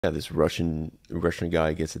Yeah, this Russian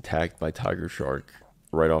guy gets attacked by tiger shark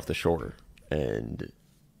right off the shore, and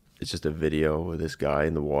it's just a video of this guy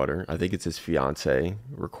in the water. I think it's his fiance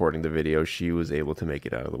recording the video. She was able to make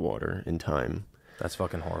it out of the water in time, That's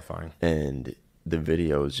fucking horrifying. and the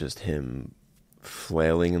video is just him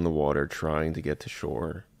flailing in the water trying to get to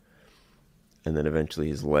shore. And then eventually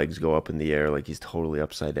his legs go up in the air like he's totally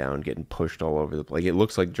upside down, getting pushed all over the place. Like it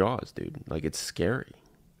looks like Jaws, dude. Like it's scary.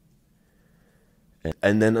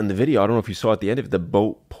 And then on the video, I don't know if you saw at the end of it, the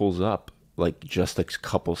boat pulls up like just a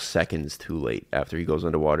couple seconds too late after he goes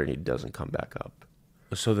underwater and he doesn't come back up.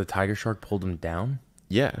 So the tiger shark pulled him down?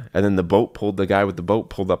 Yeah, and then the guy with the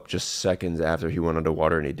boat pulled up just seconds after he went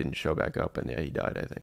underwater and he didn't show back up, and yeah, he died, I think.